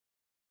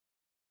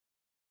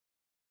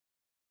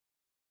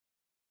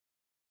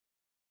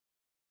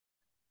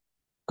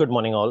Good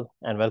morning, all,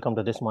 and welcome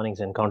to this morning's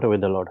Encounter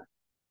with the Lord.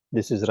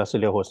 This is Russell,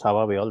 your host. How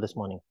are we all this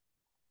morning?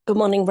 Good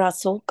morning,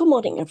 Russell. Good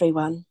morning,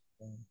 everyone.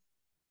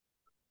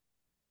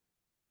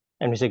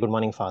 And we say, Good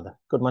morning, Father.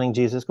 Good morning,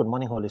 Jesus. Good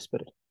morning, Holy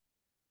Spirit.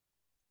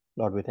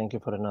 Lord, we thank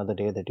you for another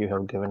day that you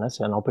have given us,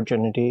 an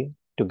opportunity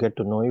to get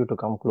to know you, to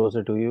come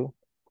closer to you,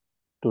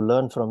 to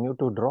learn from you,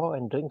 to draw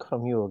and drink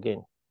from you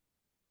again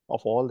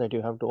of all that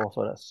you have to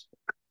offer us.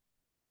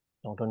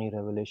 Not only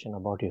revelation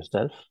about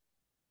yourself,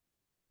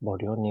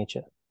 about your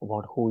nature,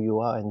 about who you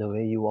are and the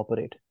way you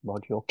operate,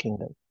 about your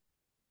kingdom,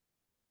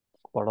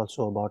 but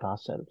also about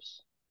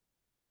ourselves.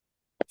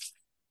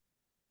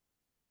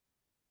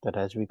 That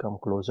as we come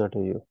closer to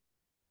you,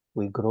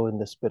 we grow in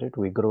the Spirit,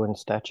 we grow in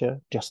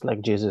stature, just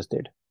like Jesus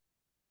did.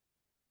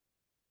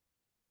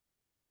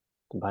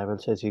 The Bible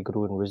says he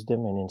grew in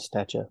wisdom and in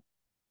stature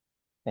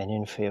and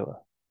in favor.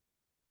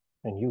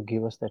 And you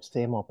give us that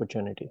same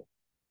opportunity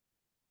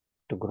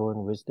to grow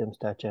in wisdom,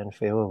 stature, and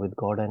favor with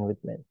God and with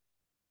men.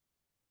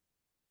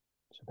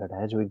 So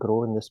that as we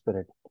grow in the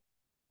Spirit,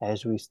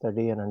 as we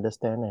study and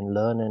understand and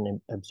learn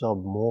and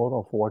absorb more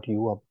of what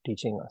you are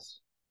teaching us,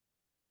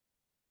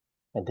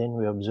 and then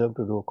we observe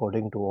to do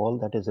according to all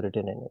that is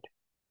written in it.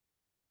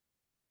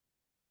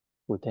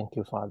 We thank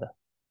you, Father,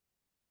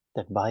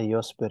 that by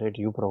your Spirit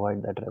you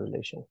provide that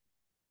revelation,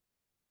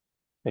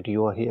 that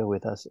you are here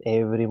with us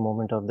every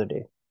moment of the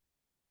day,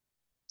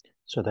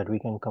 so that we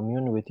can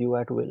commune with you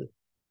at will.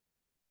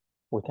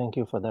 We thank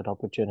you for that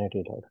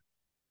opportunity, Lord.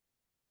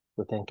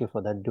 We thank you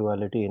for that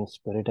duality in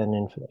spirit and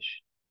in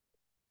flesh.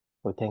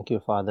 We thank you,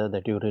 Father,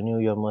 that you renew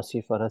your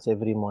mercy for us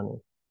every morning,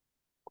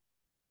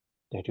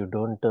 that you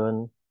don't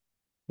turn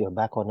your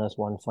back on us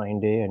one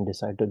fine day and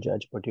decide to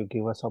judge, but you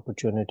give us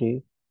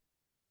opportunity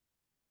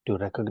to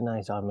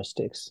recognize our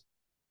mistakes,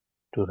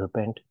 to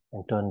repent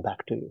and turn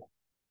back to you.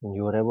 And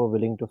you are ever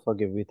willing to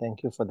forgive. We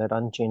thank you for that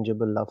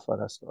unchangeable love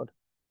for us, Lord.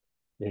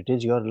 It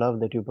is your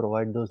love that you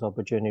provide those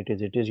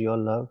opportunities. It is your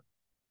love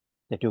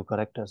that you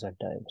correct us at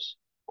times.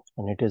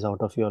 And it is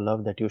out of your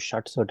love that you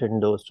shut certain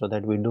doors so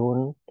that we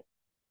don't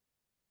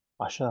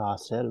usher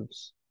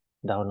ourselves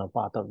down a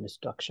path of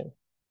destruction.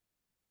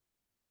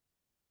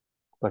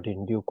 But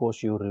in due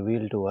course, you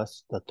reveal to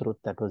us the truth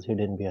that was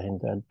hidden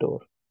behind that door.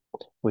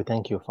 We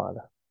thank you,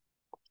 Father.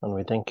 And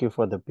we thank you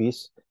for the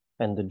peace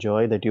and the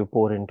joy that you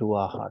pour into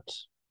our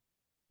hearts.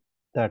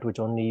 That which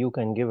only you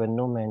can give and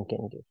no man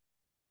can give.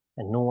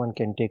 And no one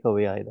can take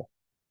away either.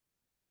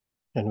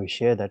 And we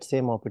share that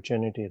same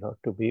opportunity, Lord,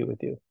 to be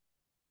with you.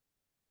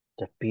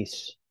 That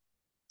peace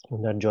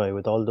and that joy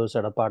with all those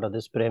that are part of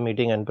this prayer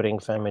meeting and praying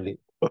family.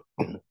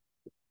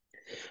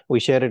 We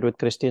share it with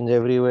Christians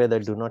everywhere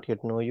that do not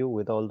yet know you,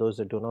 with all those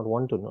that do not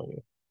want to know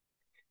you.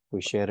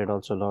 We share it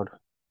also, Lord,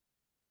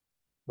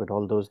 with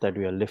all those that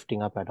we are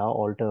lifting up at our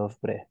altar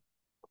of prayer,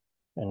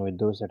 and with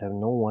those that have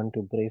no one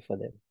to pray for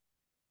them.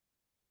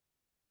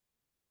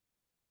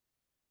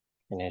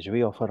 And as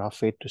we offer our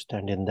faith to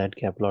stand in that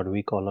gap, Lord,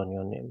 we call on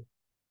your name,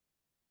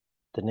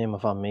 the name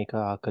of our Maker,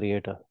 our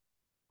Creator,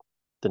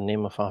 the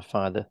name of our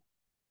Father,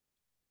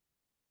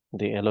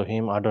 the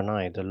Elohim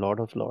Adonai, the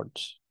Lord of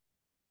Lords,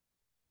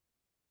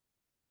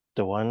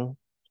 the one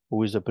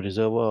who is the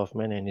preserver of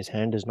men, and his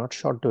hand is not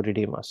short to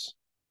redeem us.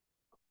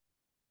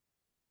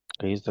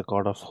 He is the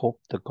God of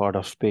hope, the God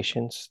of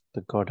patience,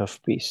 the God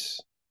of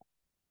peace,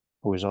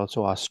 who is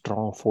also our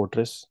strong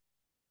fortress,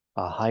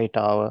 our high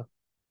tower,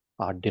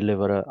 our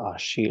deliverer, our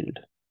shield.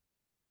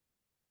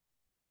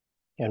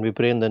 And we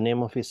pray in the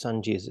name of his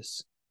Son,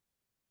 Jesus,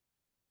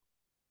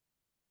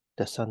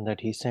 the Son that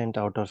he sent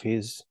out of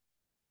his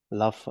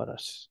love for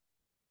us,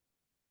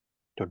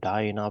 to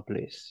die in our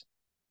place,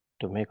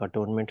 to make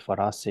atonement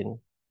for our sin,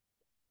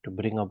 to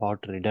bring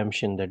about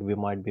redemption that we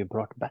might be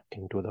brought back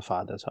into the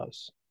Father's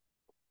house,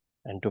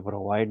 and to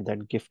provide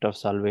that gift of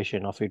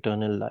salvation, of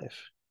eternal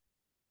life.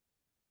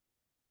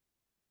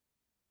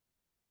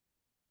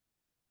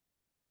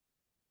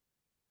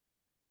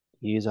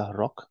 He is our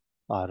rock,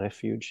 our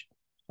refuge,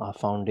 our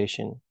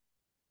foundation,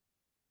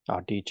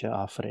 our teacher,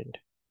 our friend.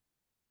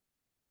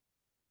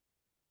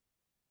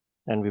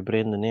 And we pray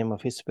in the name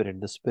of his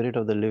Spirit, the Spirit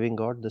of the living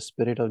God, the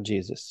Spirit of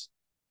Jesus,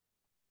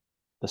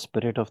 the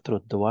Spirit of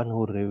truth, the one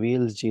who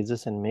reveals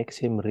Jesus and makes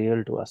him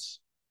real to us,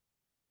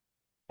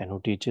 and who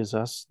teaches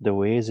us the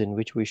ways in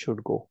which we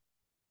should go.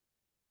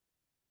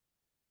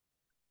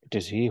 It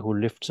is he who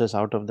lifts us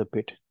out of the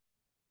pit.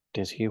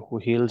 It is he who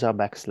heals our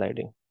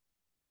backsliding.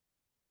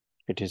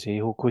 It is he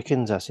who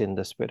quickens us in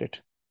the Spirit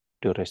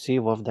to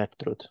receive of that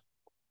truth.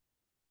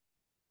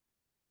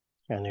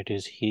 And it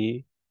is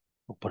he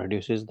who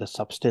produces the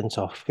substance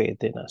of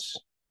faith in us.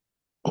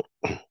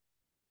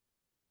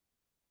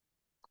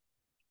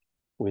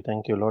 We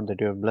thank you, Lord,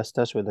 that you have blessed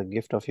us with the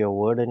gift of your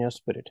word and your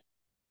Spirit.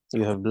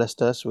 You have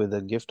blessed us with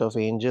the gift of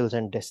angels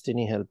and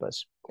destiny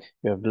helpers.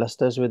 You have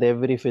blessed us with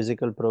every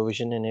physical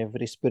provision and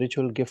every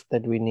spiritual gift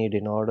that we need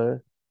in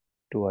order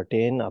to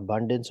attain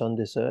abundance on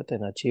this earth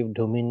and achieve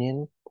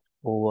dominion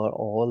over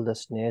all the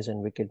snares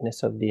and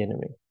wickedness of the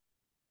enemy.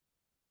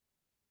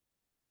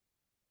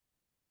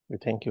 We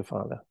thank you,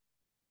 Father.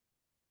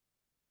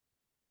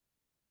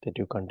 that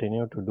you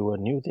continue to do a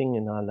new thing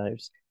in our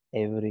lives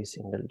every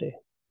single day.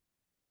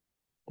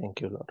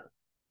 Thank you, Lord.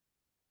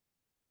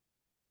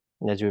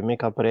 As we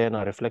make our prayer and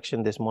our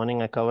reflection this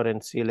morning, I cover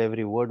and seal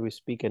every word we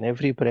speak and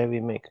every prayer we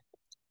make,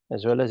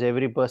 as well as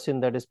every person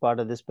that is part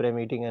of this prayer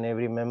meeting and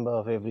every member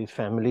of every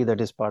family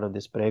that is part of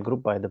this prayer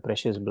group by the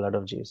precious blood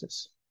of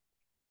Jesus.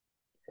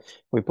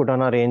 We put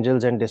on our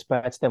angels and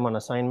dispatch them on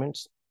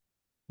assignments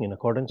in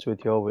accordance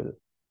with your will.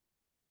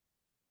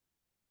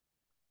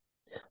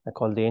 I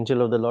call the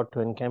angel of the Lord to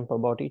encamp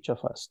about each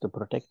of us, to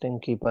protect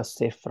and keep us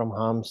safe from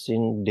harm,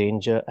 sin,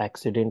 danger,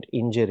 accident,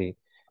 injury,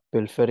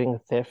 pilfering,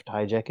 theft,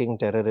 hijacking,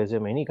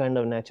 terrorism, any kind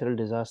of natural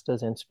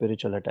disasters and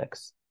spiritual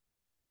attacks.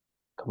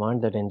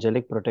 Command that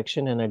angelic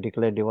protection, and I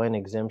declare divine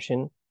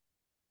exemption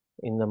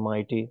in the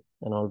mighty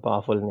and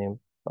all-powerful name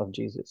of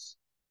Jesus.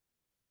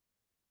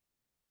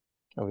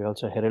 And we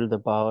also herald the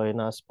power in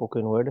our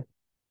spoken word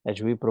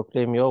as we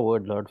proclaim your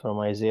word, Lord, from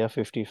Isaiah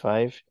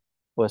 55,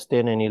 verse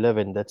 10 and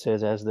 11, that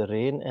says, as the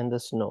rain and the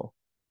snow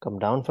come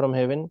down from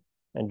heaven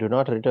and do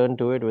not return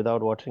to it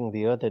without watering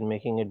the earth and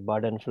making it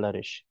bud and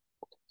flourish,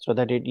 so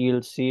that it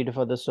yields seed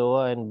for the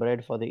sower and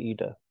bread for the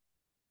eater.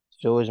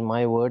 So is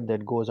my word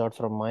that goes out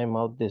from my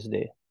mouth this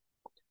day.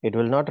 It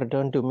will not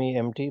return to me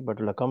empty, but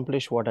will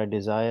accomplish what I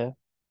desire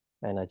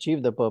and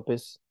achieve the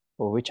purpose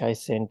for which I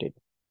sent it.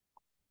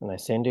 And I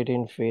send it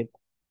in faith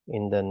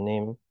in the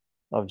name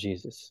of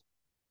Jesus.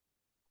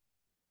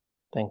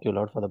 Thank you,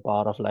 Lord, for the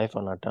power of life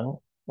on our tongue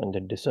and the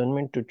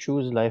discernment to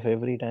choose life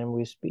every time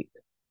we speak.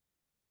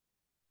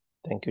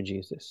 Thank you,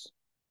 Jesus.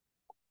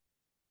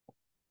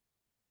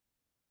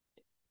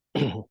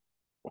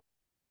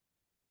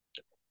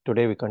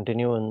 Today we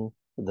continue in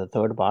the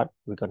third part.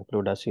 We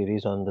conclude our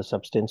series on the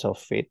substance of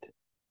faith.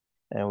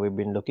 And we've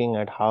been looking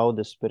at how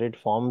the Spirit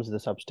forms the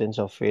substance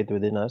of faith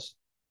within us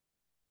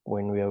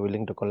when we are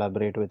willing to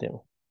collaborate with Him.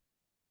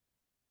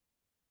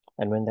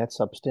 And when that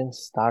substance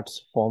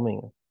starts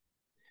forming,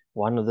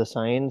 one of the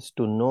signs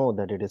to know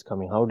that it is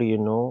coming. How do you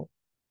know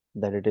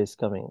that it is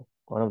coming?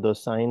 One of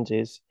those signs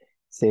is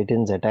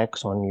Satan's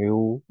attacks on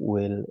you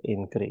will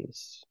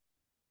increase.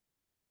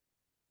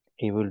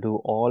 He will do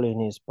all in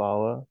his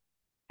power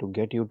to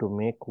get you to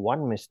make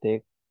one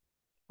mistake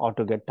or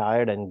to get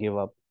tired and give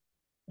up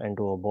and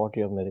to abort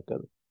your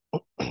miracle.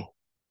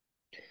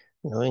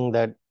 knowing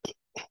that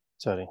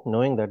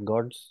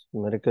God's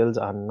miracles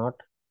are not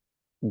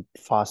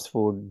fast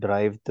food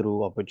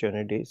drive-through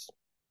opportunities.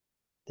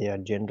 They are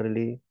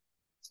generally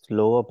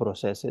slower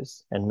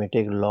processes and may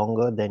take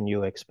longer than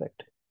you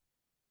expect.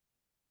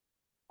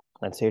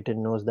 And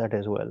Satan knows that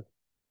as well.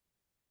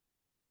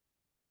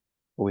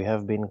 We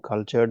have been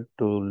cultured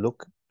to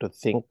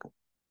think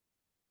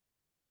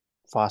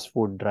fast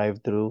food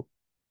drive-through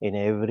in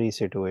every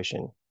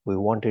situation. We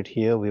want it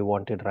here, we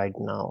want it right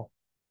now.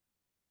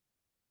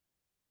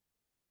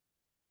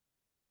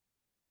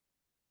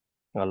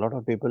 A lot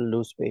of people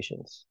lose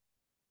patience.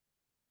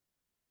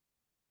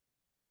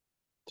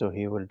 So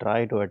he will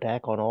try to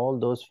attack on all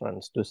those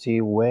fronts to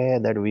see where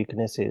that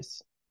weakness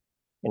is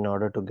in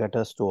order to get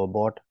us to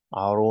abort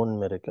our own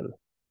miracle.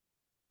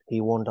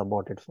 He won't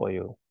abort it for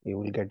you. He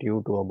will get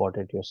you to abort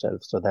it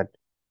yourself so that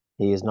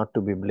he is not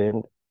to be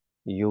blamed.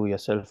 You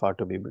yourself are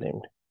to be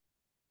blamed.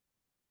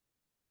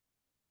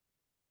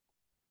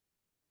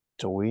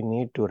 So we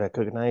need to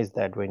recognize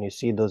that when you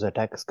see those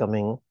attacks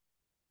coming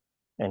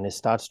and it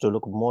starts to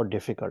look more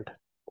difficult,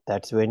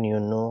 that's when you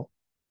know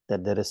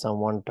that there is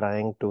someone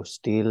trying to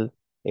steal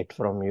it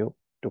from you,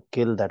 to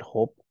kill that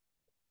hope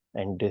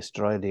and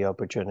destroy the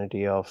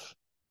opportunity of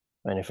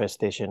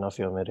manifestation of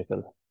your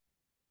miracle.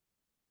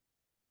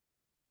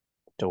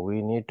 So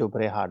we need to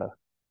pray harder.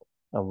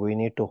 And we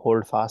need to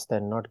hold fast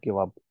and not give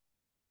up.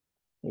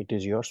 It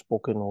is your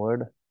spoken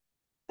word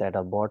that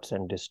aborts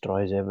and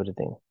destroys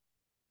everything.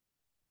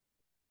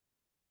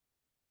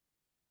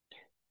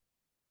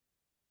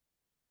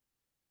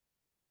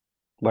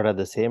 But at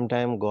the same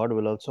time, God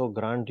will also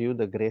grant you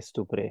the grace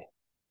to pray.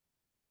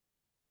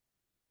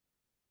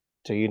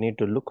 So you need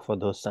to look for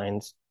those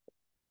signs.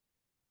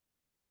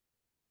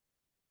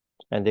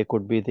 And they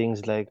could be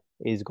things like,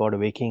 is God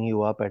waking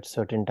you up at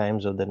certain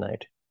times of the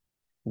night?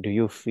 Do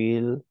you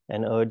feel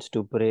an urge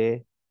to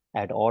pray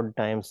at odd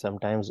times,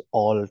 sometimes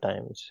all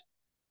times,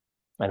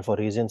 and for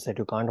reasons that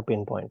you can't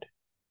pinpoint?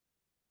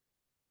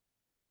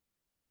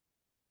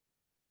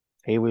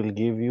 He will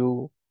give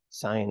you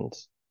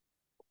signs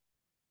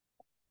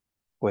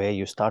where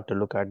you start to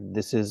look at,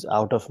 this is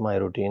out of my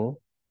routine.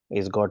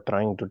 Is God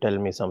trying to tell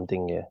me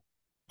something here?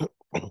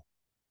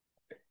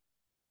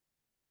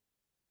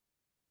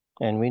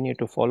 And we need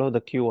to follow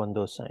the cue on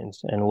those signs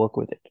and work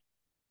with it.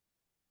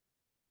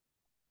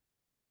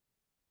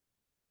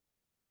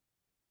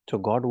 So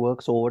God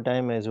works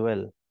overtime as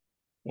well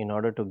in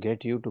order to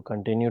get you to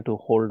continue to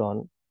hold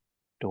on,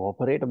 to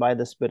operate by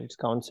the Spirit's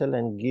counsel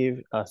and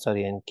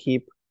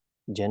keep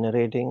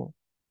generating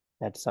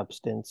that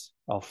substance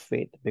of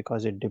faith,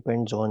 because it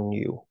depends on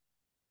you.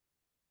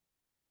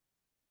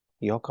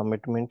 Your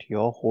commitment,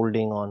 your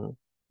holding on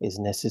is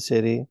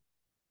necessary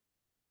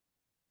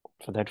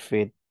for that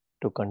faith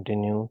to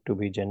continue to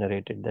be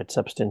generated, that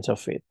substance of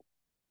faith.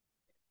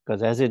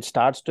 Because as it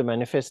starts to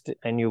manifest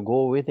and you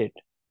go with it,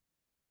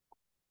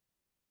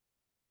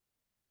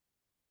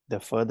 the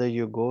further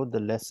you go, the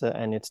lesser,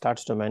 and it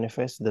starts to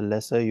manifest, the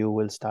lesser you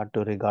will start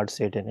to regard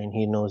Satan, and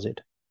he knows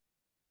it.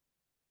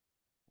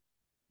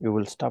 You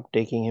will stop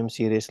taking him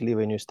seriously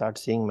when you start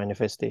seeing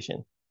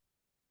manifestation.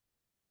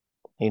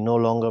 He no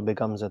longer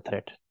becomes a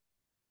threat.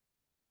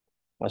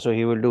 So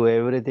he will do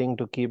everything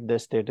to keep the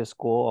status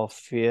quo of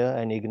fear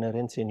and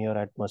ignorance in your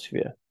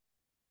atmosphere.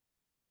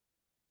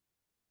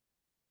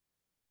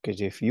 Because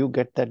if you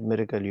get that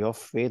miracle, your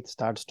faith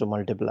starts to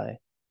multiply.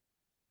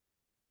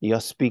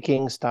 Your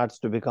speaking starts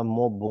to become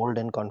more bold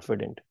and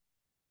confident.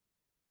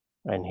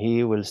 And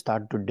he will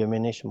start to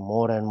diminish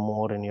more and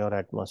more in your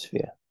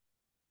atmosphere.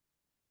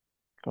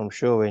 I'm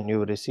sure when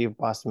you receive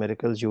past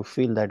miracles, you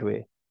feel that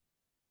way.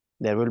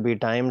 There will be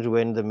times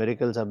when the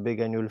miracles are big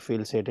and you'll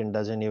feel Satan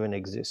doesn't even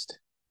exist.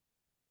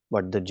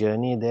 But the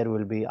journey there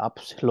will be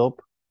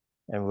upslope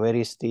and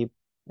very steep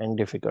and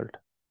difficult.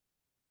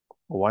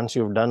 Once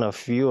you've done a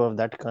few of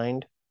that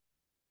kind,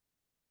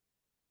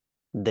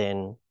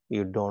 then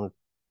you don't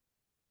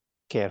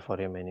care for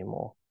him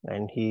anymore.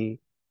 And he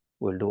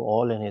will do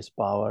all in his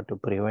power to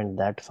prevent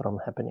that from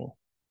happening.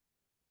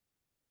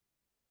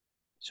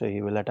 So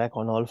he will attack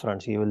on all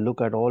fronts. He will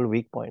look at all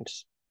weak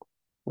points,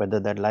 whether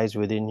that lies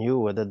within you,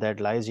 whether that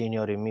lies in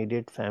your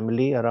immediate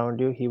family around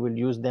you. He will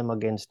use them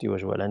against you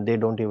as well, and they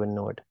don't even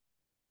know it.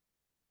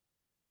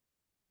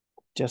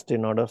 Just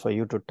in order for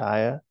you to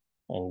tire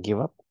and give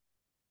up,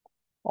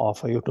 or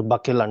for you to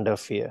buckle under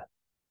fear.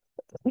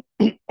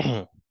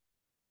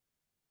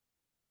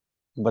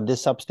 But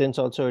this substance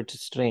also,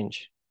 it's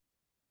strange.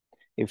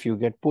 If you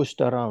get pushed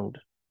around,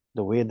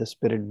 the way the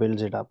spirit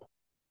builds it up,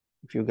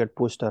 if you get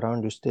pushed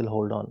around, you still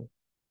hold on.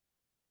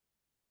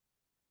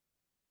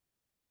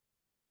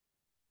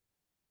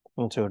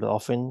 And so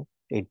often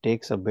it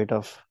takes a bit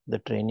of the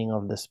training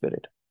of the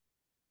spirit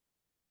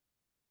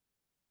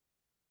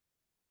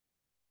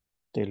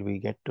till we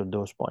get to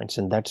those points.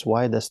 And that's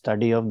why the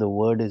study of the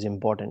word is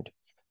important.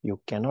 You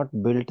cannot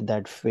build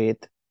that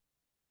faith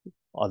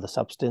or the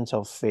substance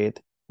of faith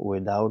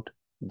without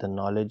the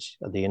knowledge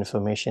or the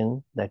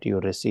information that you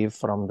receive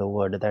from the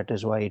word. That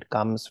is why it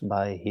comes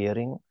by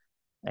hearing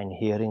and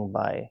hearing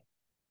by.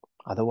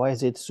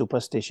 Otherwise, it's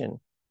superstition.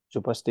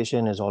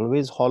 Superstition is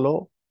always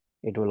hollow.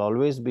 It will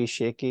always be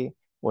shaky,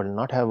 will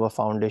not have a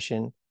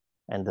foundation,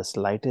 and the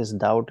slightest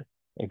doubt,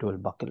 it will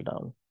buckle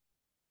down.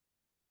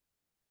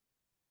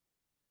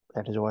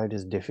 That is why it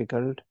is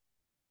difficult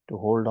to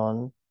hold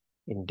on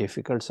in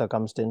difficult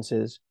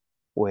circumstances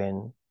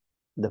when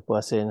the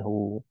person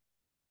who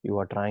you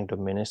are trying to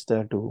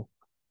minister to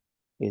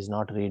is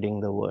not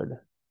reading the word.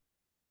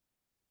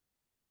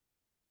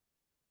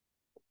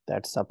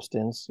 That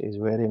substance is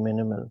very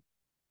minimal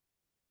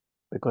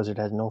because it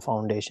has no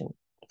foundation.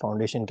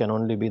 Foundation can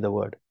only be the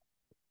word.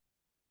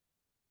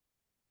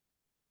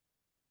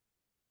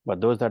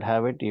 But those that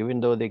have it,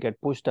 even though they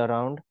get pushed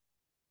around,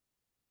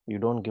 you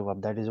don't give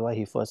up. That is why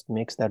he first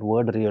makes that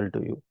word real to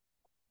you.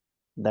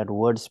 That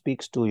word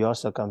speaks to your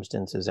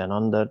circumstances, and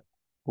on that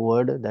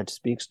word that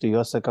speaks to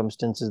your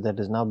circumstances, that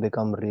has now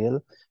become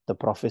real, the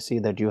prophecy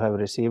that you have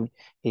received,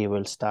 he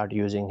will start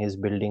using his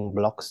building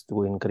blocks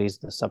to increase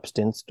the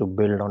substance to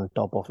build on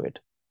top of it.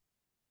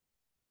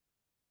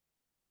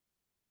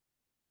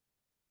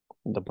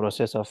 The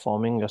process of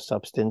forming a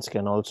substance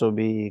can also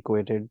be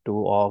equated to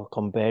or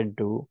compared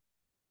to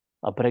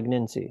a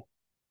pregnancy.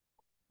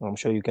 I'm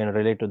sure you can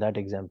relate to that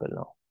example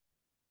now.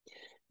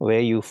 Where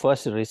you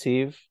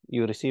receive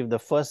the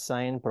first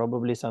sign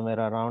probably somewhere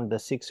around the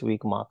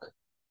 6-week mark.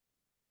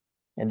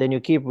 And then you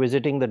keep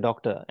visiting the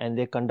doctor and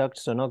they conduct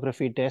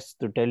sonography tests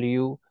to tell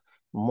you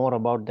more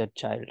about that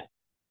child.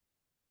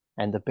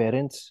 And the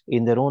parents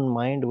in their own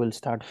mind will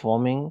start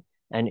forming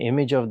an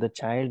image of the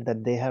child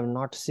that they have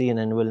not seen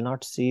and will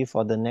not see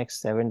for the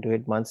next 7 to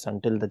 8 months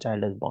until the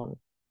child is born.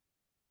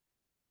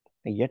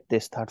 And yet they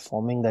start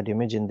forming that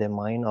image in their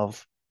mind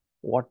of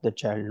what the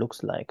child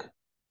looks like.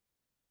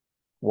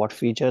 What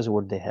features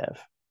would they have?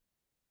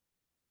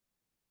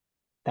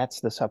 That's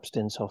the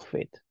substance of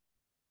faith.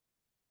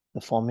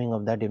 The forming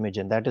of that image.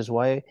 And that is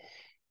why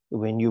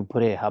when you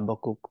pray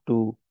Habakkuk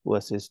 2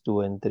 verses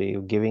 2 and 3,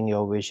 giving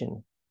your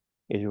vision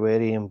is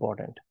very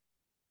important.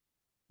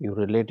 You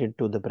relate it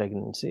to the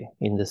pregnancy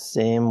in the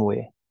same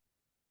way.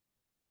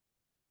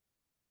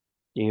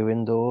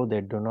 Even though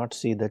they do not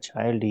see the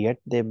child, yet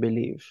they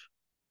believe.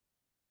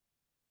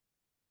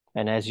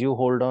 And as you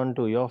hold on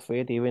to your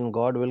faith, even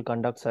God will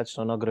conduct such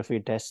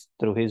sonography tests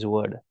through his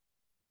word.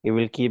 He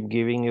will keep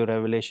giving you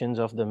revelations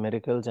of the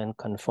miracles and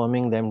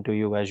confirming them to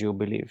you as you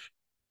believe.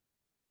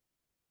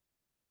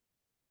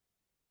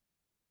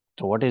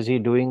 So what is he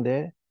doing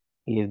there?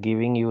 He is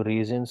giving you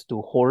reasons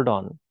to hold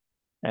on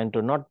and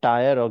to not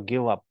tire or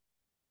give up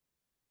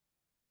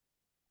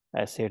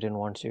as Satan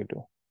wants you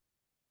to.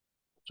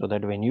 So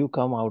that when you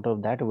come out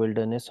of that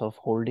wilderness of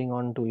holding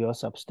on to your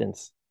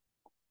substance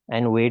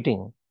and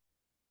waiting,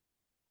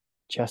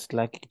 just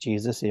like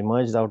Jesus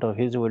emerged out of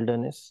his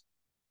wilderness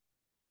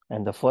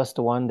And the first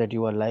one that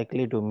you are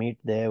likely to meet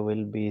there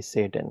will be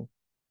Satan,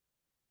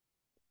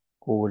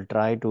 who will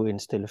try to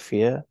instill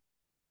fear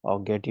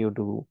or get you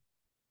to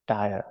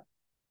tire.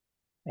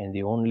 And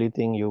the only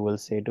thing you will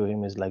say to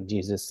him is like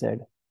Jesus said,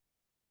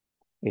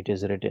 it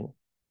is written,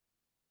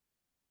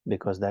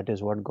 because that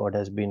is what God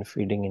has been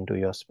feeding into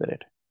your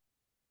spirit.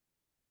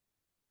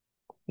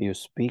 You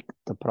speak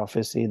the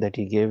prophecy that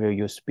he gave you,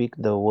 you speak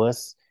the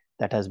verse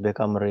that has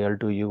become real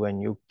to you, and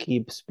you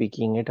keep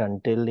speaking it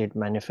until it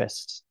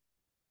manifests.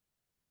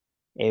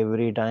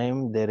 Every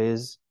time there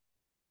is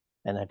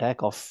an attack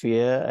of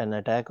fear, an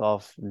attack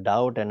of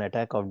doubt, an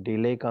attack of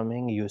delay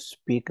coming, you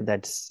speak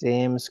that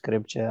same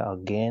scripture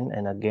again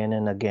and again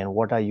and again.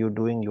 What are you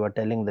doing? You are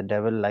telling the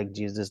devil, like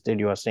Jesus did,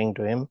 you are saying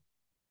to him,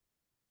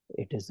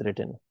 it is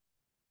written.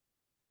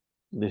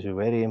 This is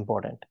very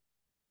important.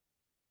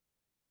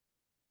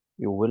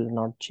 You will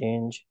not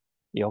change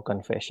your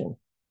confession.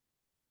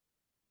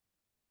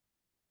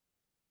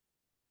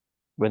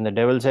 When the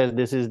devil says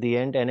this is the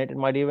end, and it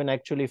might even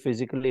actually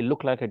physically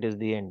look like it is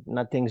the end.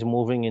 Nothing's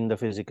moving in the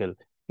physical.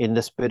 In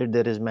the spirit,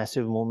 there is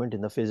massive movement.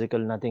 In the physical,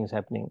 nothing's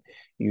happening.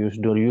 You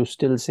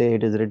still say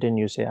it is written.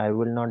 You say, I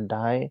will not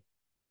die,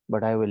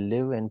 but I will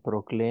live and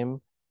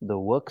proclaim the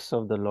works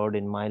of the Lord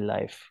in my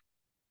life,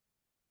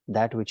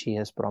 that which he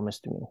has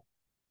promised me.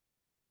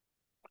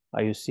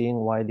 Are you seeing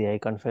why the I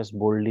confess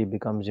boldly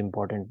becomes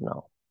important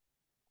now?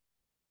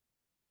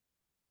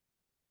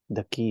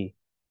 The key,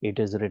 it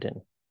is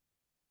written,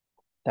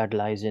 that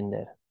lies in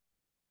there.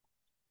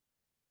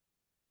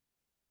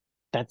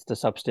 That's the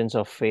substance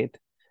of faith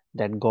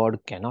that God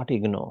cannot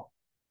ignore.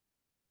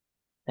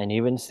 And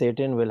even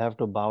Satan will have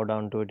to bow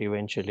down to it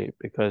eventually,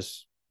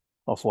 because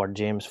of what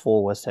James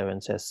 4 verse 7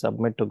 says,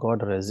 submit to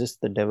God, resist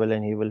the devil,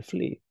 and he will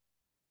flee.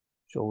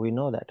 So we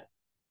know that.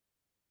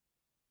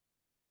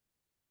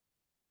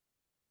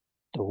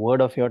 The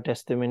word of your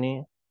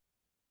testimony,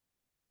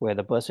 where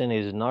the person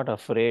is not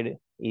afraid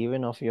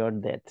even of your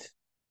death.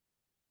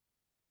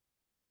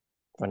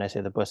 When I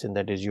say the person,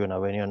 that is you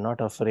now, when you're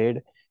not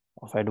afraid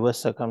of adverse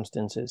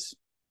circumstances.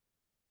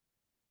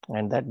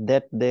 And that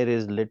death there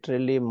is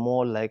literally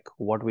more like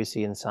what we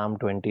see in Psalm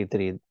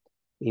 23.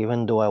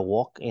 Even though I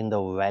walk in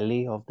the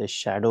valley of the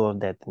shadow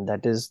of death,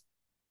 that is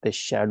the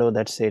shadow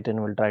that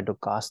Satan will try to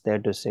cast there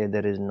to say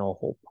there is no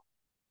hope.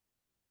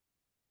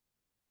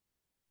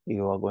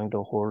 You are going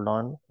to hold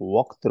on,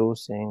 walk through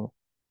saying,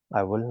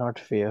 I will not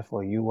fear,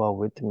 for you are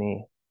with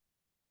me,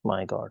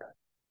 my God.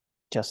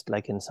 Just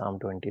like in Psalm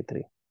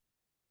 23.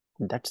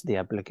 That's the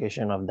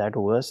application of that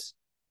verse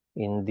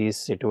in these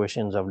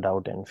situations of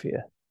doubt and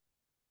fear.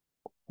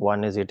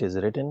 One is, it is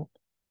written.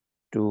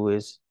 Two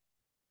is,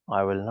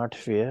 I will not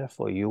fear,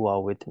 for you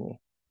are with me.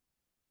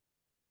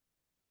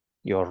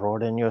 Your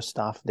rod and your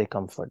staff, they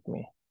comfort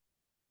me.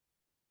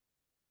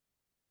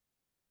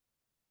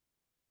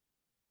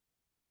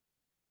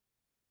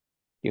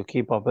 You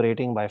keep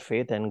operating by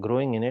faith and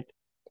growing in it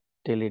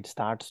till it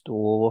starts to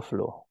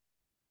overflow.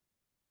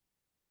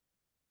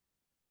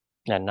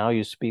 And now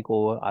you speak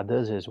over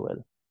others as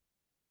well.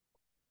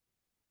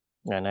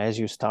 And as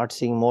you start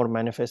seeing more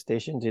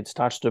manifestations, it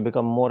starts to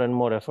become more and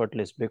more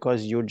effortless,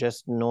 because you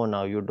just know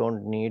now, you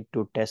don't need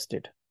to test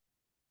it.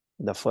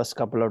 The first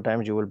couple of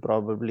times you will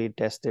probably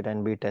test it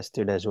and be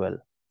tested as well.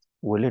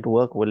 Will it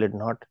work? Will it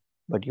not?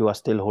 But you are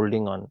still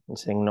holding on and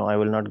saying, no, I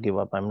will not give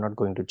up. I'm not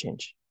going to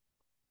change.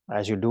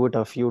 As you do it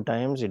a few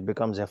times, it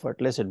becomes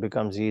effortless. It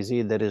becomes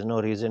easy. There is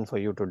no reason for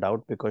you to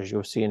doubt, because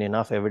you've seen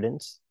enough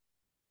evidence.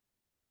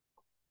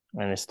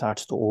 And it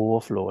starts to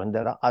overflow. And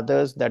there are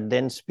others that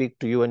then speak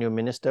to you and you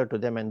minister to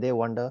them, and they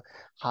wonder,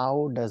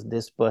 how does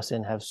this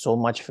person have so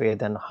much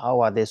faith, and how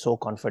are they so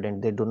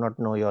confident? They do not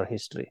know your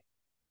history.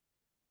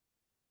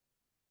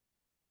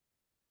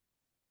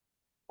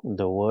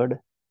 The word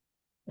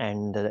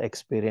and the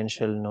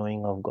experiential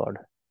knowing of God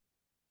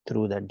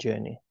through that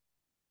journey.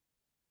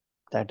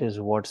 That is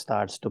what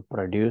starts to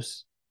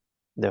produce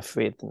the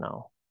faith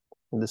now.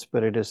 The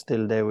Spirit is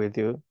still there with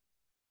you.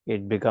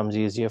 It becomes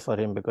easier for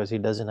him because he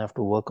doesn't have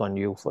to work on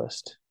you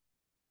first.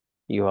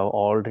 You have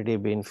already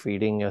been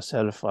feeding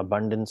yourself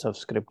abundance of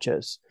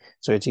scriptures.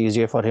 So it's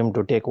easier for him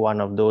to take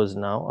one of those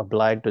now,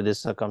 apply it to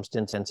this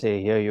circumstance, and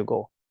say, here you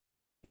go.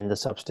 And the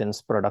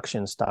substance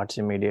production starts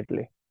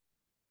immediately.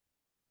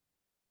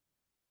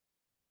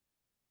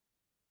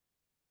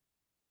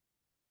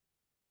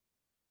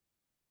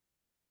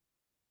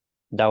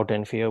 Doubt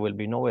and fear will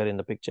be nowhere in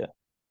the picture.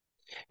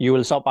 You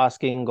will stop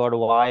asking God,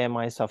 why am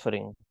I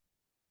suffering?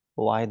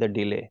 Why the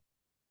delay?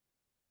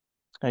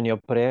 And your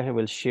prayer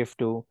will shift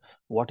to,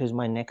 what is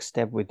my next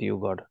step with you,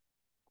 God?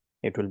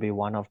 It will be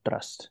one of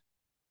trust.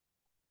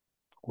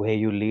 Where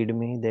you lead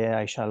me, there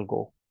I shall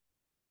go.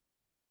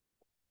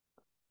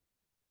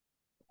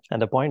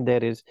 And the point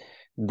there is,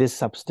 this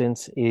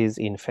substance is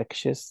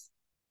infectious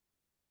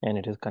and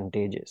it is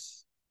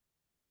contagious.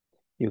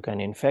 You can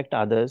infect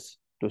others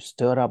to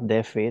stir up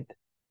their faith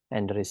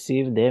and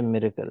receive their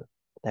miracle.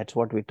 That's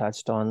what we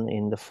touched on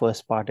in the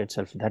first part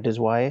itself. That is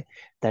why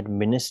that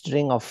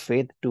ministering of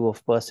faith to a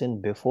person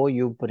before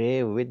you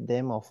pray with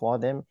them or for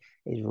them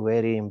is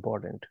very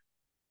important.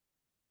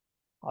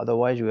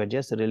 Otherwise, we are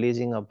just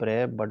releasing a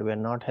prayer, but we're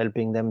not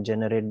helping them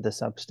generate the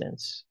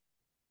substance.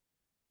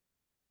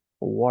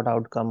 What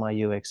outcome are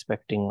you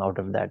expecting out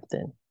of that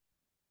then?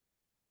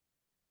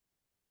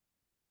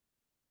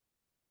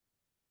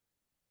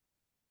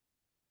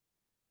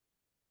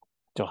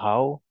 So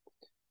how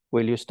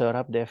will you stir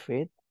up their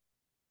faith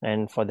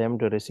and for them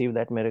to receive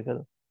that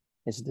miracle?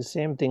 It's the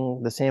same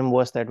thing, the same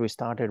verse that we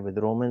started with,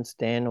 Romans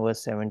 10,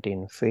 verse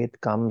 17. Faith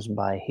comes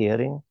by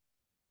hearing,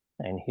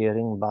 and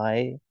hearing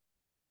by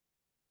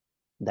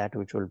that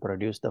which will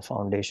produce the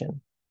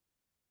foundation,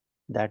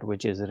 that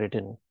which is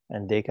written,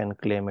 and they can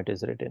claim it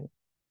is written.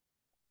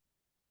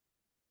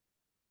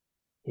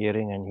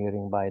 Hearing and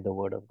hearing by the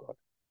word of God.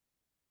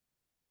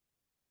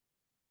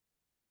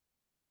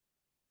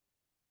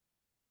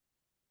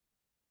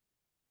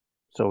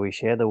 So we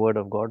share the word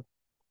of God.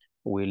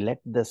 We let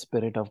the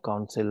spirit of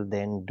counsel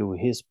then do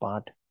his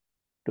part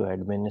to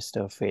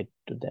administer faith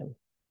to them.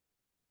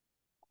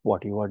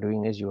 What you are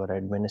doing is you are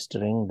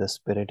administering the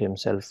Spirit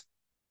himself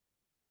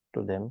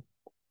to them,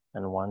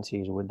 and once he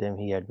is with them,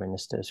 he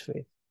administers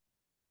faith.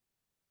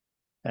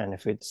 And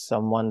if it's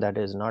someone that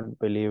is not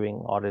believing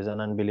or is an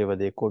unbeliever,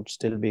 they could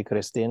still be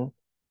Christian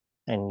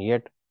and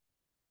yet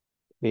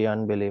be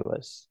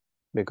unbelievers,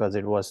 because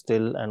it was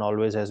still and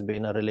always has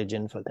been a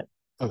religion for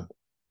them.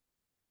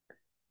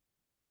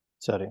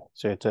 Sorry.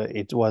 So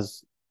it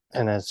was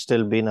and has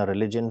still been a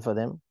religion for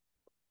them.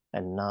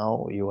 And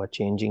now you are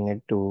changing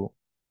it to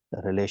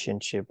the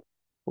relationship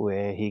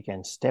where he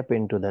can step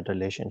into that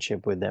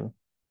relationship with them.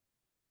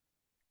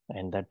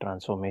 And that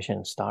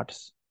transformation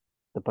starts.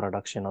 The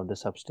production of the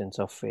substance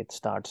of faith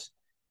starts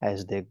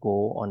as they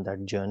go on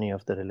that journey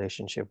of the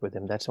relationship with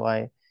him. That's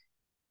why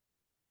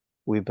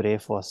we pray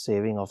for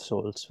saving of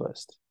souls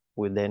first.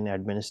 We then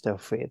administer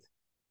faith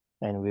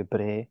and we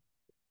pray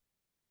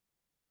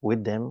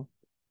with them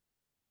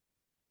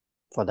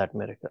for that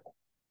miracle,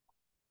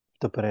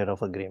 the prayer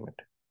of agreement.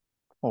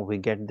 We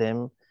get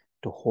them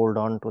to hold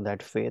on to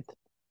that faith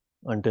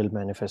until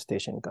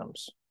manifestation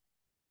comes.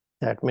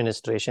 The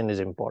administration is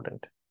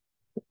important.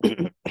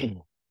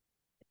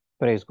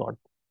 Praise God.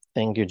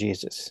 Thank you,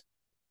 Jesus.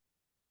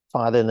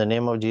 Father, in the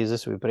name of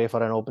Jesus, we pray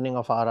for an opening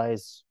of our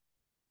eyes,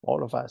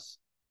 all of us,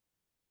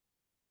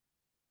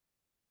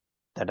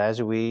 that as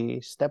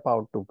we step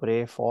out to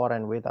pray for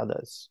and with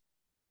others,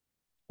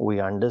 we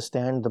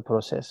understand the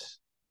process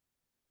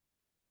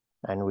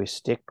and we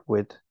stick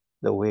with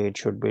the way it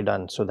should be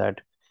done, so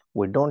that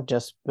we don't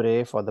just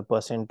pray for the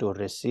person to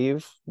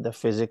receive the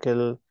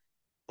physical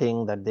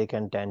thing that they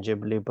can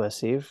tangibly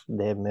perceive,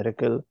 their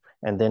miracle,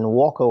 and then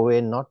walk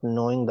away not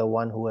knowing the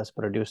one who has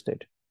produced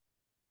it,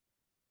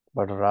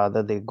 but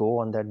rather they go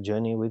on that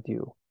journey with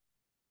you.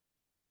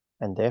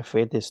 And their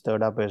faith is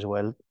stirred up as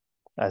well.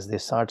 As they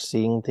start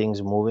seeing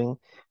things moving,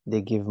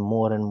 they give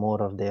more and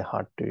more of their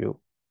heart to you.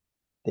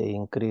 They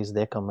increase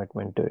their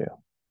commitment to you.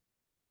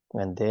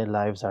 And their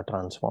lives are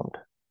transformed.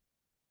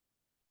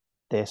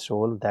 Their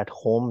soul, that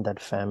home, that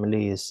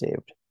family is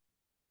saved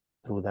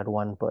through that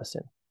one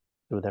person,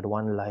 through that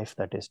one life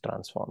that is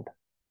transformed.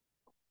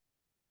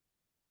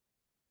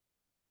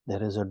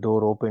 There is a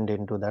door opened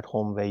into that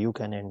home where you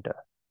can enter.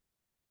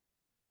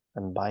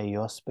 And by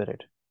your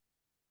spirit,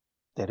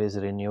 there is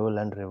renewal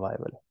and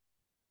revival.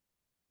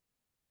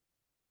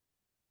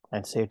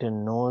 And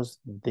Satan knows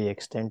the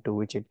extent to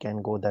which it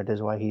can go. That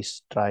is why he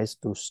tries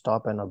to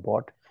stop and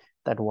abort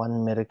that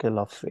one miracle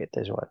of faith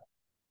as well.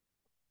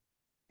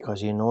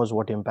 Because he knows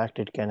what impact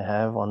it can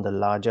have on the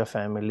larger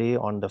family,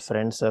 on the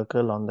friend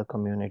circle, on the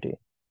community,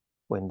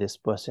 when this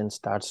person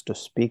starts to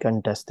speak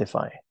and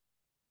testify.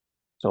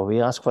 So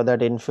we ask for that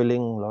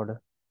infilling, Lord,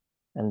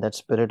 and that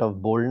spirit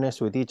of boldness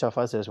with each of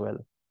us as well,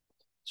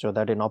 so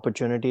that in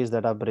opportunities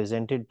that are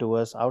presented to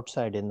us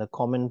outside, in the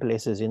common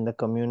places, in the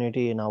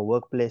community, in our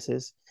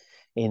workplaces,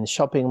 in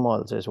shopping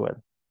malls as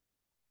well,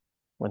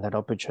 when that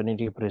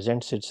opportunity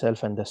presents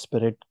itself and the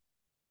Spirit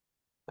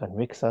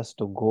convicts us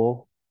to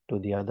go to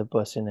the other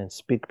person and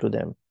speak to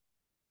them,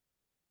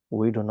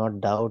 we do not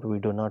doubt, we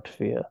do not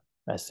fear,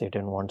 as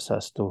Satan wants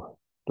us to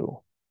do,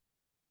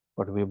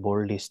 but we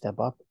boldly step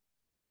up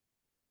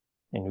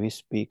and we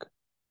speak,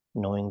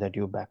 knowing that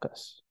you back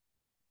us.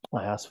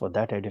 I ask for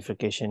that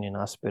edification in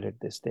our spirit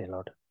this day,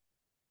 Lord.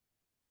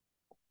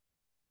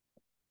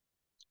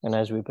 And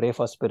as we pray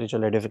for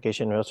spiritual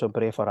edification, we also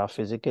pray for our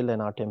physical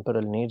and our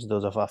temporal needs,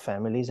 those of our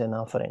families and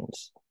our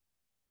friends.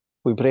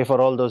 We pray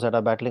for all those that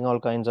are battling all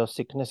kinds of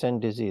sickness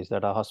and disease,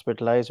 that are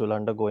hospitalized, will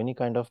undergo any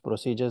kind of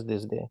procedures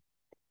this day.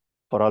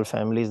 For all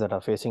families that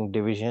are facing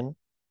division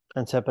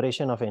and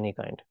separation of any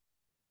kind.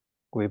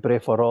 We pray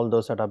for all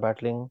those that are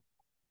battling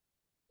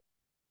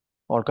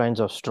all kinds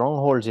of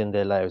strongholds in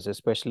their lives,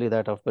 especially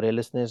that of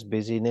prayerlessness,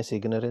 busyness,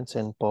 ignorance,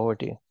 and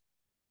poverty.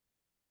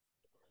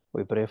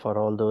 We pray for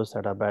all those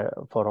that are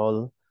for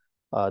all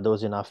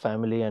those in our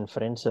family and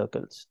friend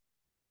circles,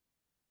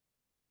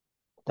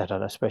 that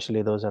are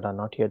especially those that are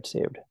not yet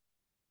saved.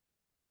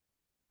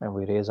 And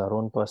we raise our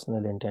own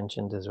personal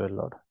intentions as well,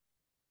 Lord.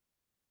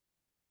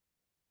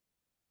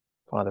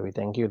 Father, we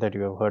thank you that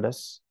you have heard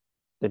us.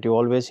 that you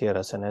always hear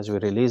us. And as we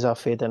release our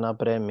faith and our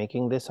prayer,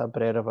 making this a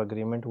prayer of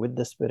agreement with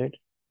the Spirit,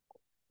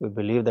 we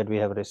believe that we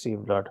have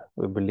received, Lord.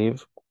 We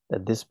believe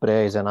that this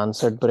prayer is an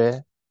answered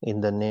prayer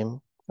in the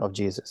name of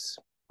Jesus.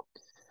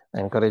 I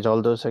encourage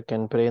all those who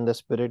can pray in the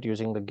Spirit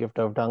using the gift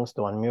of tongues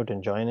to unmute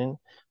and join in.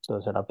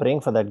 Those that are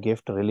praying for that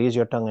gift, release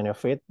your tongue and your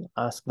faith.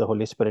 Ask the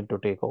Holy Spirit to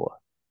take over.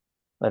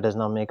 Let us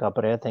now make our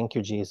prayer. Thank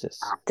you, Jesus.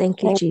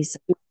 Thank you,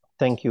 Jesus.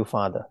 Thank you,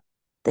 Father.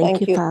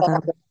 Thank you,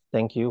 Father.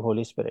 Thank you,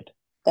 Holy Spirit.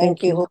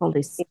 Thank you,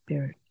 Holy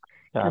Spirit.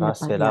 Cara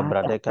sela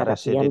brade cara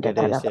sede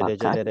de sede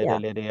jele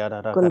de de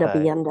ara Kunda rakata.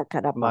 biyanda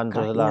kada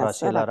Mandro la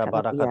rasila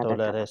barakato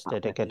le reste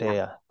de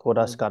ketea.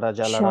 Kuras cara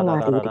jala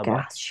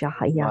Shalarika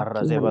Shahaya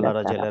Marra zevala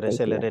rajele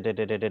resele de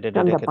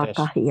ketesh.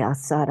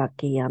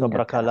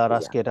 Sobrakala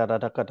rasketa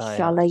rakataya.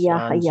 Shalaya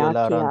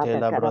Angela Hayakia the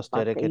rantela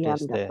brostere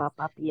Karapakayanda keteste.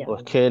 Papapia.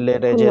 Kele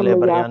rejele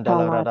brianda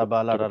la Kala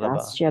radaba la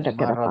radaba.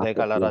 Marra de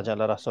kala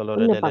rajala rasolo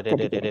de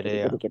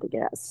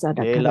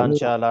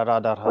Elancha la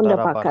radar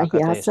hadara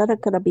barakates.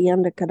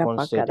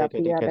 Conste de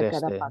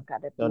kedeste.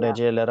 Donde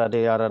jele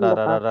rade ara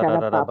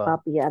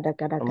radaba.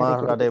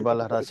 Marra de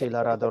bala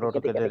rasila radoro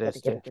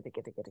kedeste.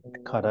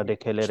 Kara de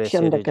kelere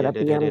sede de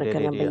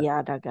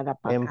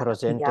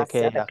Emprosente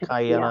ke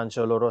akayan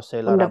anjolo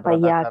rosela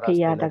rabrada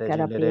karastele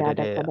rejele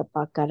de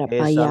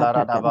Esa la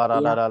radaba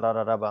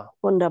radaba.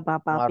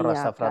 Marra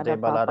safra de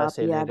balara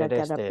sele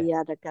reste.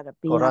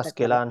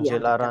 Koraskela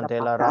angela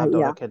rantela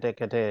rador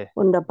kete.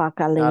 Unda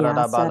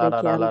bakalea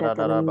sarakianda Raba.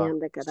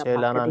 kanamianda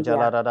Shelan karapakaria.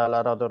 angela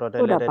radala radoro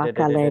Unda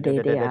bakale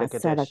de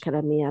sara ketesh.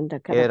 kanamianda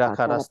Era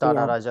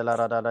karastara karapakarapia. rajala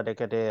radada de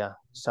kedea.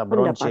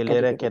 Unda Sabron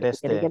chilere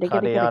kedeste.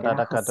 Kariada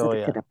da bakara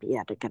katoya.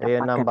 karapia de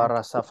E karapakara.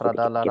 nambara safra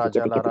dala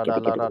rajala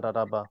radala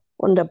radaba.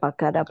 Unda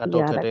bakara Kato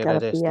pia de kedere karapia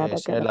deste.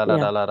 de Shela karapia.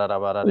 radala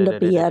radaba Unda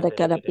pia de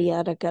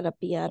karapia de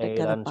karapia de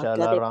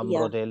Elanchala karapakare.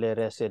 rambro dele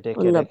rese de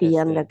Unda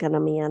pianda kedekeste.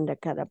 kanamianda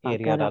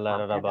Iria karapakara dala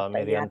pakara radaba. payada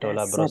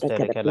Miriantola sara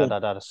brostere kela karapia.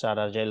 radar.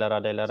 Sara jela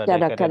radela de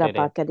Shara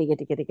kedere. karapaka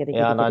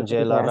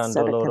Yanangela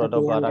sara randolo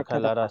rodo karapianda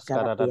barakala karapakara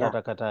raskara pia.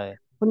 radakatai.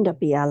 Unda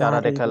pia la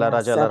Cara de kala ridia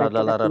rajala sara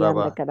radala karapianda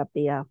radaba.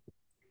 karapia.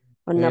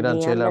 Unda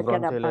Irancela pianda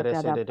brontele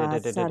rese karapakara pa de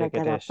sara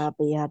kedesh.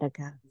 karapapia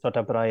daka.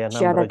 Sota praya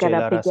Shara nambro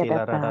jela karapika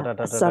rasila pa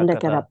asanda radadadakata.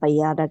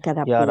 karapayada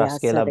Ya karapia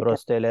raskela sara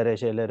brostele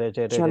rejele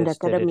Shanda de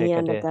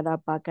karamianda kete.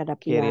 karapakara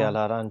Kiria pia.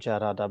 la rancha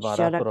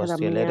radabara Shara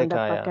prostele de karamianda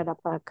kaya. pakara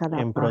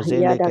pakara pa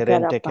Improzele yada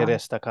kerente karapa.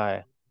 keresta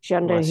kaya.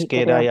 Shanda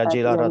Maskera ya hikarapa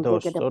jila pianda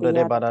rados. Soda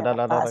de karapia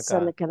baradala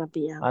asanda raka.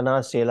 karapia.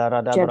 Ana sila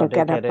radabra Shada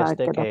de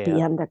kereste karapakara kaya.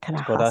 pianda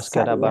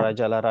Skodaskera karahasaria.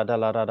 barajala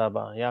radala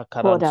radaba. Ya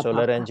karan Koda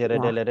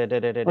solerengere pakaya.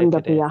 de Unda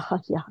kete. pia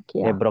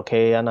hayakia.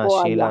 Ebrokeya na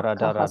shila Oyaka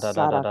radada.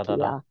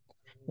 hasarakia.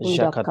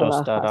 Unda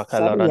kala Jakatosta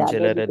rakala hasaria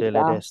rangele de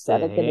ledigida deste.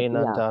 sarakarapia.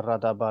 Inanta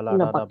radaba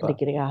Unda radaba.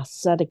 bakarikia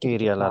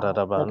Kiria la sarakirika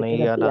radaba.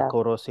 Niya da sarakarapia.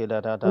 korosi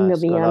la rada. Unda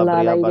bian la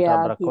Scalabria bata laidia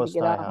bracosta.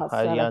 kirikira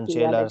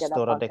hasarakia Hariangela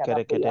stora de legarapakarapiya.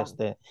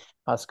 kereketeste.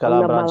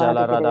 Unda Ascalabra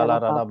jala maladigida radala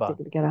radaba.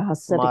 papatikira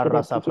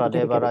Marra safra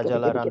de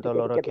barajala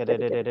rantoloro kede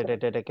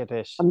hasarakarapia. de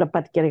ketesh. Unda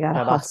patikira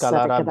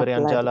Karaskalara hasarakarapla.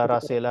 brianjala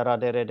rasila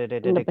rade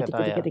Unda de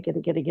kataya.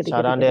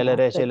 Sarandele patikira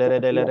de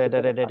shilere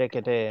de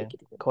kete. hasarakarapia.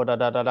 Koda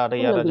da Una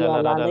yada via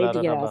jala la radala legira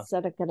radaba.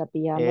 sara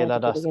carapia la Ela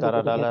das tigre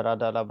caradala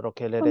radala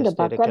brokele Una de kataya.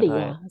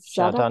 bacaria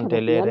sara Shatantele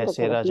carapia la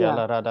resera carapia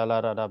jala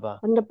radala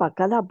radaba. Una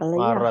bacala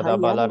balea Marada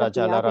hayanda balara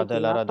pia jalara de de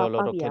la kia radolo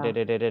papavia de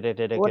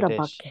Ora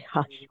ketesh. bac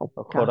ha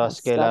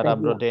Koraskela sara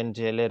via rabroden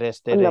jele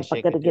reste Una de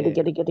bacara shekete.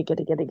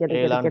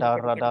 Elanda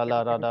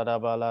radala radada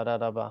bala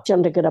radaba.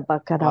 Chandra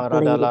bacara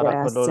Maradala blegra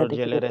rakodoro sara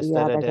jele carapia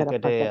reste da de carapacada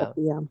ketea.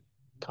 pia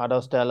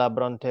Kadostela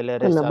brontele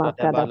Una resara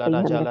de bacada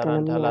balada pia da jalarantala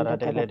canamia da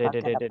radele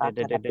carapacada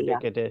pacada de pia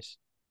ketesh.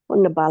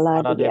 Una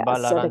bala Ara de dia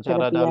sara balaranjara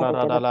carapia dala da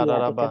radala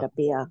carapia da radaba.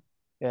 carapia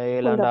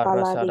Una Elanda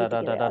baladi rasada di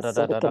kira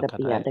sada da kada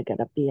pia kataya. da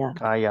kada pia.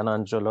 Kaya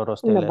nanjolo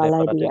Una rostele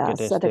reparate baladia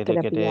sada kedeste de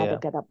kada pia da ketea.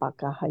 kada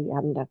paka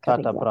hayanda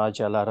kada Tata ya.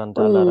 praja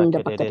laranta lara Unda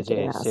paka di kedeje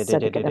kira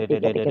sada kada pia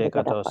da de kada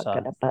kada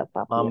paka katosa. da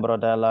pa pia. Mambro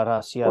de la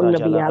rasia Una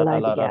raja la biala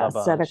la dia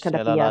raba. sada kada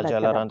Shela pia la da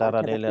jala kada randa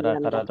paka da radele ra pia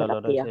da kada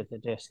karadolo pia.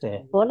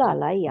 de. Ola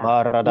la ya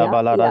Barada ya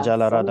bala ya raja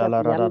la sanda rada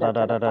la pia da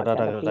kada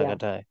paka da da pia.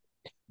 gatai.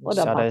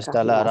 Oda Sares baka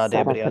de la ya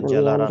rade sada brian kada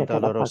jala pia da ranta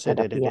kada loro paka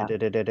da pia.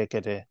 de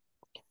kete.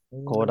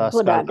 Koda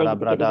Oda skal de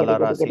gidi gidi brada gidi la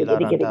gidi rasi gidi la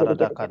gidi ranta gidi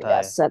rada gidi gidi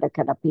ya katai. sada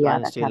kada pia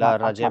da kada Ansila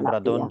paka rajem da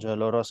pia. bradon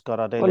joloros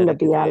Una de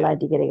kete. biala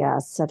di kira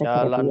sada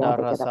kada pia Jalanda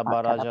da kada rasa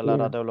paka da baraja la pia.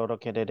 rada loro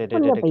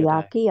Una de kete.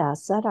 biakia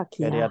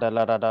sarakia. Eriada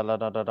la rada la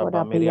rada ba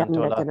Ora miriam pianda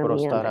tola kana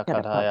mianda prostara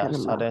kana kataya. pakana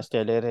ma. Sares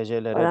de le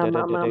reje le Ora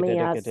mama de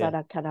mia kete.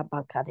 sarakara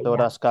pakaria.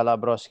 Todas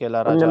calabros que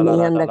la Una raja la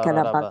rada mianda la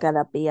kana rada ba.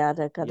 pakara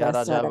piada kada Yaraja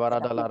sarakara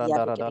varada la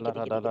randa piada rada kiri la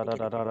kiri kiri rada la kiri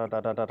rada kiri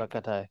kiri. rada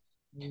kataya.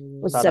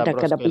 Sada Usada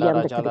bros kada que la pianda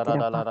raja kiri la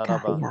kiri rada la rada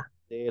ba. pakaya.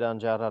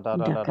 Diranja rada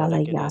la Unda rada kala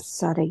de ya kedes.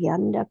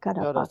 sarayanda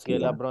kada Todas que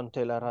la pakia.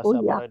 bronte la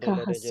raza bara de Uyaka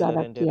le reje le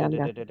rende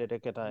hasarakianda. de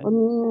kataya.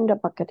 Unda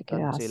pakati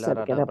kira Ansila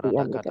rada sarakara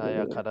brada pianda kana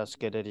kataya mia. kadas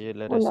que de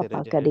le Una rese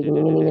pakadi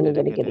gini gini gini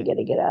de gini gini kete.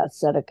 gini gini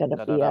sarakara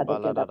Sada piada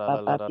bala kada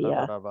rada la papa rada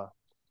pia. ba.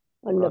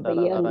 Onda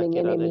beyanda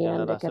gene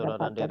miyanda kada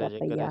pakada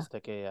paya.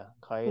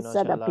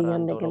 Usada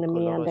piyanda gene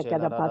miyanda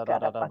kada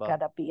pakada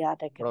pakada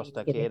piyada kada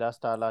kiri.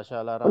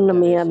 Onda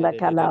miyanda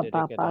kada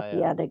papa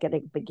piyada kada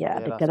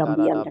piyada kada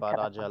miyanda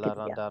kada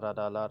pakada ya.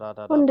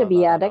 Onda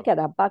biyada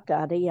kada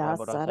pakada ya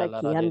sara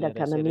kiyanda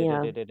kada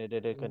miya.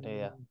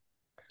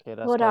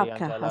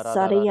 Horaka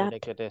hasariyat.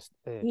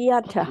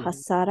 Yata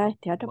hasara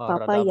tada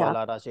papa ya.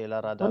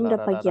 Onda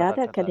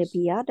payada kada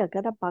biyada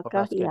kada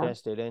paka ya.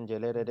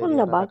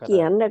 Onda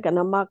bakiyanda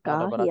kana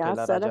maka ya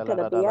sara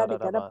kada biyada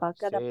kada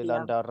pakada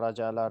piya.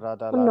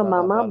 Onda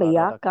mama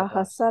biyaka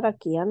hasara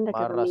kiyanda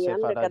kada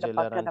miyanda kada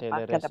pakada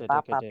pakada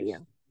papa piya.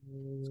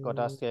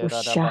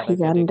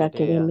 Ushahiyanda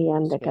kada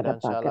miyanda kada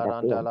pakada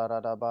piya.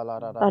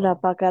 Para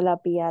pakala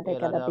piyada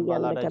kada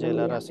piyanda kada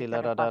miyanda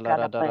kada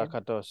pakada piya.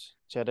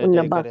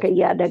 Una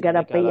bakiyada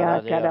kada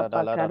piya kada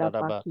pakada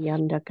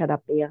pakiyanda kada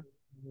piya.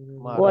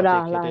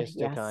 Ora la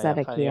ya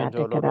sara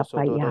kiyada kada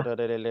paya.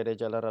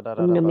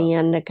 Una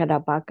miyanda kada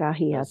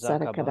pakahiya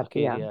sara kada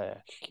piya.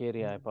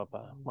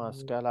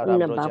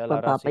 Una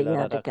bapa bapa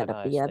yada kada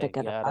piyada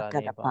kada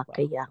pakada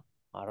pakaya.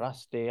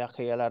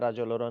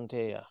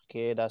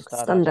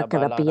 Sanda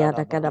kada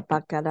piyada kada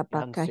pakada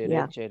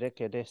pakaya.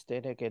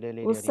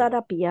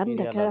 Usada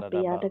piyanda kada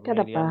piyada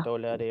kada pa.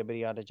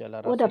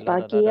 Oda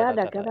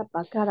pakiyada kada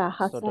pakara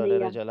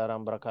hasariya.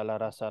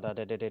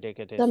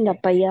 Sanda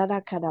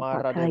payada kada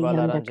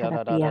pakayanda kada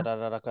piya.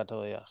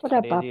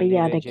 Oda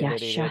papayada kya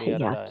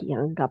shahiya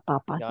kiyanga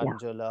papaya.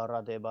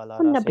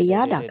 Una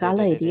piyada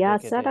kala idiya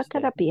sara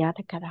kada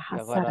piyada kada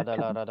hasara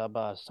kada.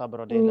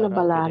 Una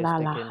balala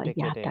la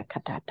hayata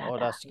kada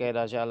dada.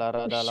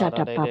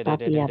 Shata papa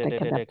piyada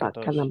kada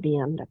pakana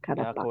biyanda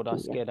kada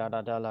pakiya.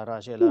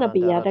 Una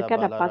piyada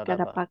kada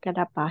pakada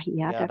pakada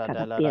pahiyada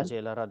kada piya.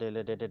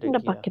 Una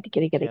pakati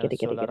kiri kiri kiri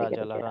kiri kiri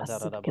kiri kiri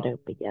asat kada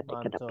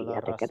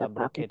piyada kada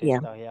papiya.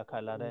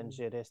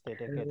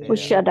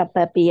 Ushada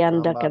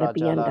papiyanda kada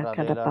piyanda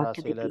kada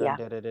pakati piya.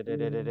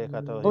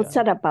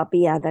 Usada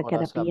papiyada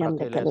kada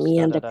piyanda kada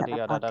miyanda kada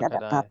pakada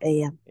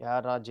papiya.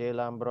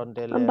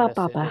 Amba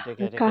papa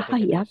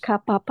kahaya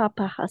kapa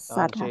papa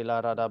hasada.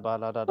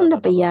 Unda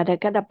piyada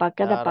kada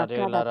pakada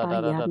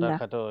pahiyanda.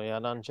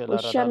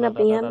 Ushana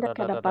piyanda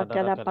kada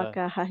pakada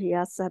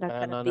pakahaya sada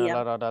kada piya.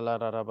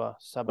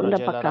 Unda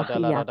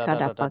pakahaya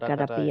kada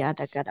pakada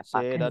piyada kada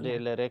pakaya.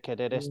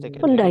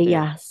 Unda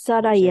ya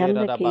sada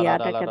yanda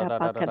kiyada kada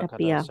pakada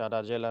piya.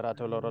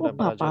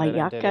 Upapa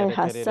ya kaya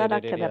hasada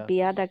kada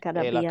piyada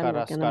kada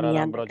piyanda kada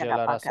miyanda kada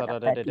pakada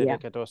papiya.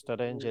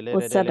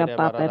 Usada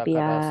papa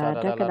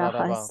piyada kada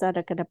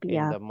hasada kada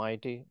piya. In the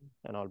mighty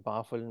and all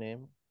powerful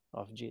name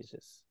of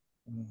Jesus.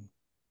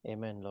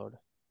 Amen, Lord.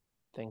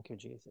 Thank you,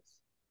 Jesus.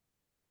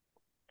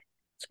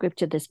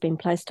 Scripture that's been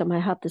placed on my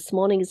heart this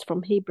morning is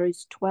from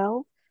Hebrews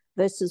 12,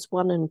 verses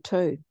 1 and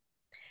 2.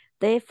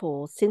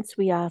 Therefore, since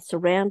we are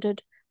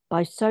surrounded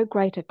by so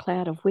great a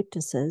cloud of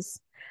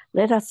witnesses,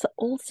 let us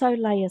also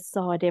lay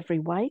aside every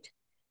weight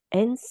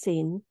and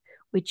sin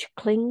which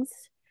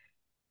clings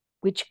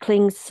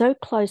so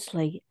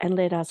closely, and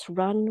let us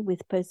run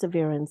with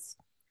perseverance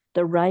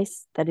the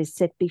race that is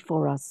set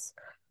before us,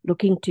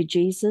 looking to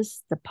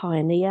Jesus, the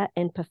pioneer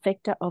and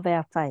perfecter of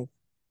our faith,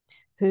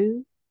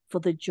 who, for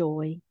the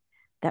joy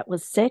that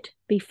was set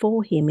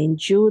before him,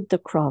 endured the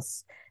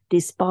cross,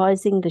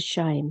 despising the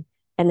shame,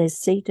 and is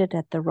seated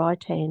at the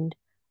right hand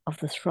of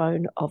the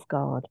throne of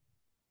God.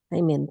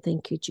 Amen.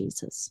 Thank you,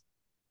 Jesus.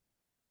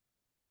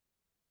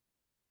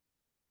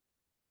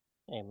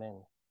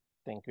 Amen.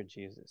 Thank you,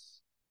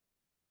 Jesus.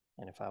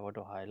 And if I were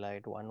to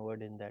highlight one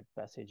word in that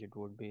passage, it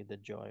would be the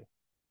joy.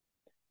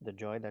 The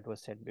joy that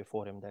was set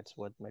before him, that's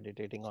worth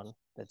meditating on.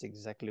 That's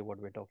exactly what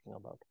we're talking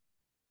about.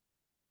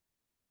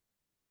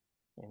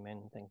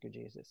 Amen. Thank you,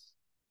 Jesus.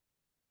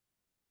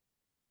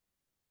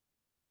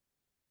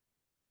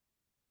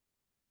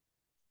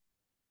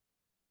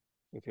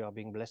 If you are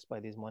being blessed by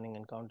these morning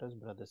encounters,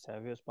 Brother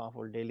Savio's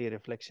powerful daily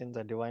reflections,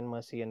 the Divine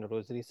Mercy and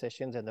Rosary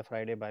sessions, and the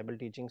Friday Bible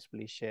teachings,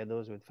 please share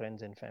those with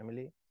friends and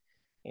family.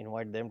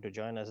 Invite them to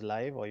join us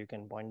live, or you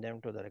can point them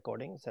to the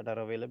recordings that are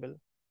available.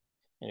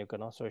 And you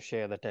can also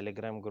share the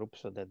Telegram group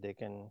so that they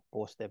can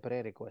post their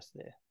prayer requests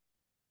there.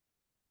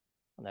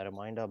 And a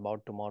reminder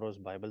about tomorrow's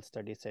Bible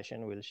study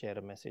session, we'll share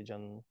a message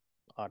on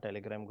our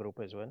Telegram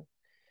group as well.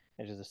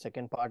 It is the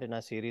second part in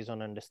our series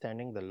on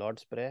understanding the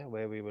Lord's Prayer,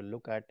 where we will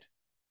look at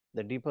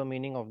the deeper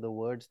meaning of the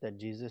words that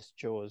Jesus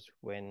chose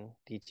when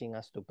teaching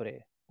us to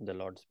pray the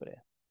Lord's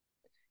Prayer,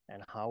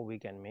 and how we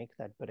can make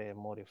that prayer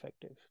more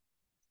effective.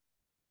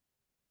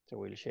 So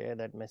we'll share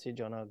that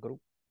message on our group.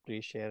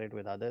 Please share it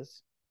with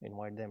others.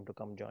 Invite them to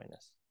come join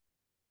us.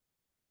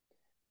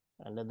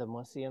 And let the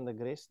mercy and the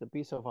grace, the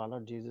peace of our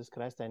Lord Jesus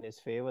Christ and his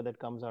favor that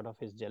comes out of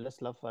his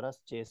jealous love for us,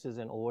 chases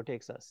and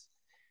overtakes us.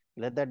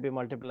 Let that be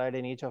multiplied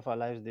in each of our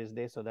lives this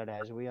day, so that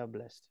as we are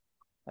blessed,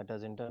 let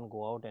us in turn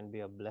go out and be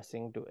a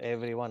blessing to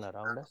everyone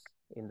around us,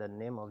 in the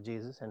name of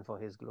Jesus and for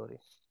his glory.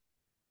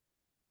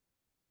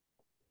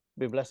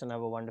 Be blessed and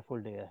have a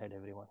wonderful day ahead,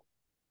 everyone.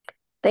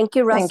 Thank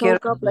you, Russell.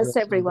 God bless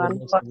everyone.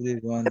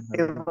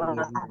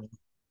 Everyone.